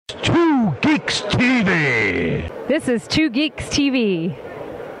2GeeksTV. This is 2GeeksTV.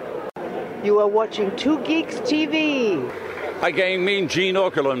 You are watching 2GeeksTV. Hi gang, Mean Gene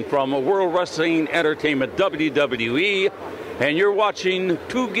Okerlund from World Wrestling Entertainment, WWE, and you're watching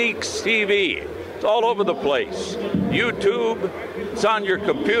 2GeeksTV. It's all over the place. YouTube, it's on your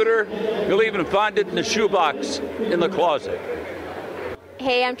computer. You'll even find it in the shoebox in the closet.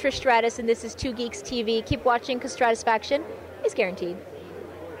 Hey, I'm Trish Stratus, and this is 2GeeksTV. Keep watching because Stratisfaction is guaranteed.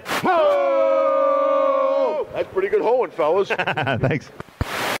 Ho! That's pretty good hoeing, fellas. Thanks.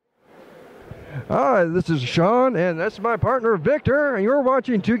 Hi, this is Sean, and that's my partner, Victor, and you're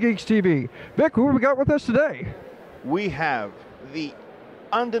watching 2GeeksTV. Vic, who have we got with us today? We have the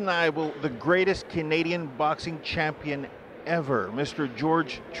undeniable, the greatest Canadian boxing champion ever, Mr.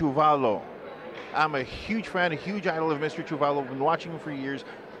 George Chuvalo. I'm a huge fan, a huge idol of Mr. Chuvalo. I've been watching him for years.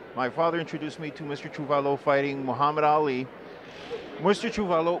 My father introduced me to Mr. Chuvalo fighting Muhammad Ali. Mr.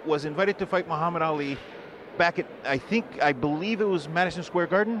 Chuvalo was invited to fight Muhammad Ali back at, I believe it was Madison Square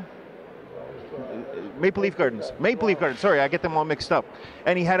Garden? Maple Leaf Gardens. Sorry, I get them all mixed up.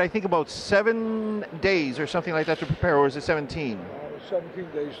 And he had, I think, about 7 days or something like that to prepare, or is it 17?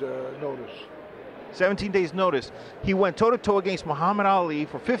 17 days notice. 17 days notice. He went toe-to-toe against Muhammad Ali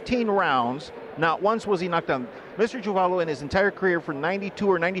for 15 rounds. Not once was he knocked down. Mr. Chuvalo, in his entire career for 92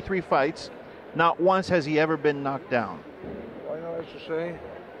 or 93 fights, not once has he ever been knocked down. Well, you know what I used to say?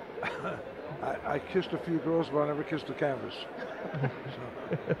 I kissed a few girls, but I never kissed the canvas.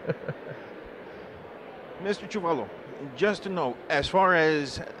 Mr. Chuvalo, just to know, as far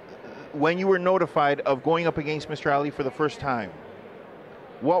as when you were notified of going up against Mr. Ali for the first time,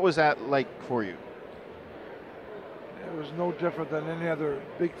 what was that like for you? It was no different than any other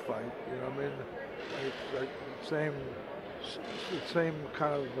big fight. You know what I mean? It's like same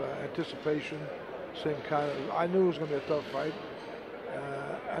kind of anticipation, same kind of. I knew it was going to be a tough fight,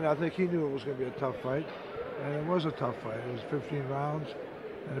 and I think he knew it was going to be a tough fight, and it was a tough fight. It was 15 rounds,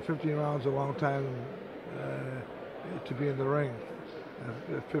 and 15 rounds is a long time to be in the ring.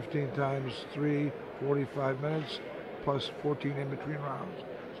 15 times 3, 45 minutes, plus 14 in between rounds.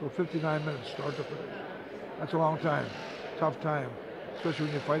 So 59 minutes start to finish. That's a long time, tough time, especially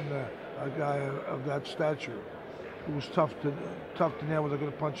when you're fighting a guy of that stature, who's tough to nail with a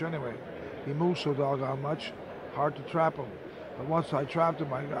good punch anyway. He moves so doggone much, hard to trap him. But once I trapped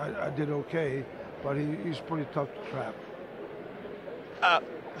him, I did okay, but he's pretty tough to trap.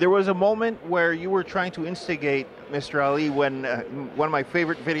 There was a moment where you were trying to instigate Mr. Ali when one of my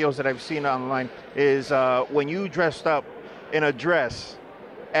favorite videos that I've seen online is when you dressed up in a dress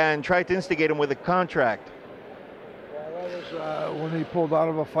and tried to instigate him with a contract. Well, that was when he pulled out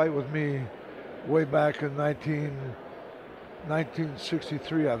of a fight with me way back in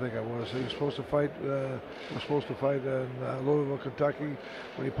 1963, I think it was. He was supposed to fight. In Louisville, Kentucky.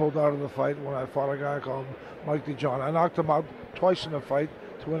 When he pulled out of the fight, when I fought a guy called Mike DeJohn, I knocked him out twice in the fight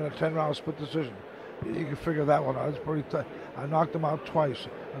to win a 10-round split decision. You can figure that one out. It's pretty tough. I knocked him out twice.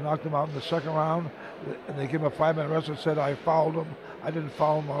 I knocked him out in the second round, and they gave him a 5-minute rest and said I fouled him. I didn't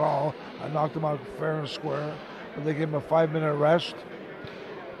foul him at all. I knocked him out fair and square, but they gave him a 5-minute rest.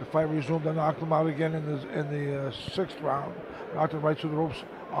 The fight resumed. I knocked him out again in the sixth round. Knocked him right through the ropes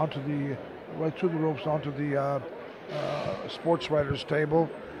onto the sports writers table,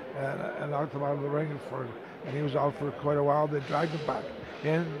 and knocked him out of the ring and he was out for quite a while. They dragged him back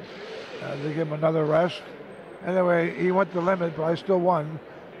in. They gave him another rest. Anyway, he went the limit, but I still won.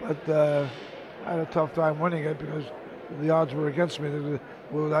 But I had a tough time winning it because the odds were against me.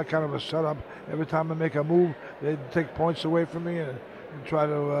 With that kind of a setup, every time I make a move, they'd take points away from me and try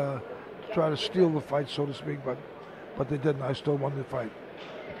to steal the fight, so to speak. But they didn't. I still won the fight.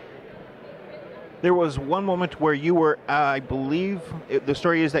 There was one moment where you were, I believe, the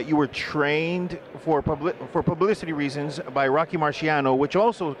story is that you were trained for publicity reasons by Rocky Marciano, which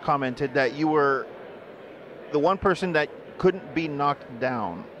also commented that you were the one person that couldn't be knocked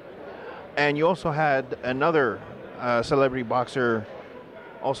down. And you also had another celebrity boxer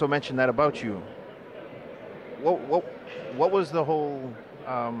also mention that about you. What was the whole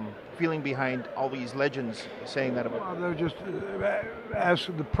feeling behind all these legends saying that about? Well, they're just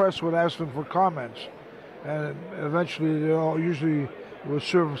the press would ask them for comments, and eventually they all usually would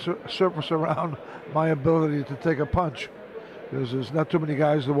surface around my ability to take a punch, because there's not too many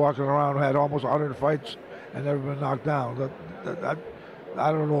guys that walking around who had almost 100 fights and never been knocked down.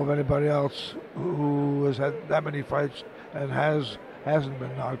 I don't know of anybody else who has had that many fights and hasn't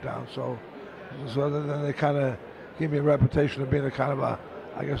been knocked down. So then they kind of gave me a reputation of being a kind of a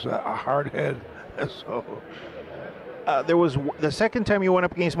hard head. So there was the second time you went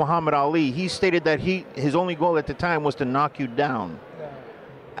up against Muhammad Ali. He stated that his only goal at the time was to knock you down. Yeah.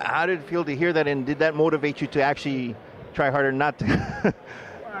 How did it feel to hear that, and did that motivate you to actually try harder not to?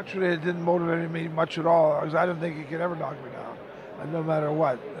 Actually, it didn't motivate me much at all, because I didn't think he could ever knock me down, no matter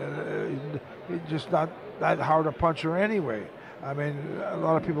what. He's just not that hard a puncher anyway. I mean, a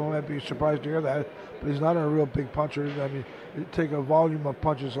lot of people might be surprised to hear that, but he's not a real big puncher. I mean, it take a volume of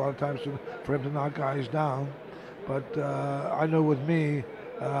punches a lot of times for him to knock guys down. But I know with me,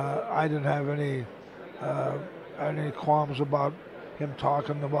 I didn't have any qualms about him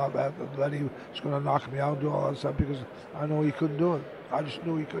talking about that he was going to knock me out and do all that stuff, because I know he couldn't do it. I just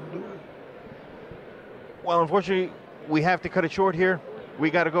knew he couldn't do it. Well, unfortunately, we have to cut it short here. We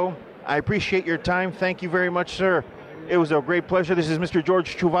got to go. I appreciate your time. Thank you very much, sir. It was a great pleasure. This is Mr.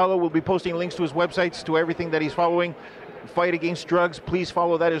 George Chuvalo. We'll be posting links to his websites, to everything that he's following. Fight Against Drugs, please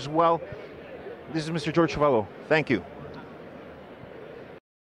follow that as well. This is Mr. George Chuvalo. Thank you.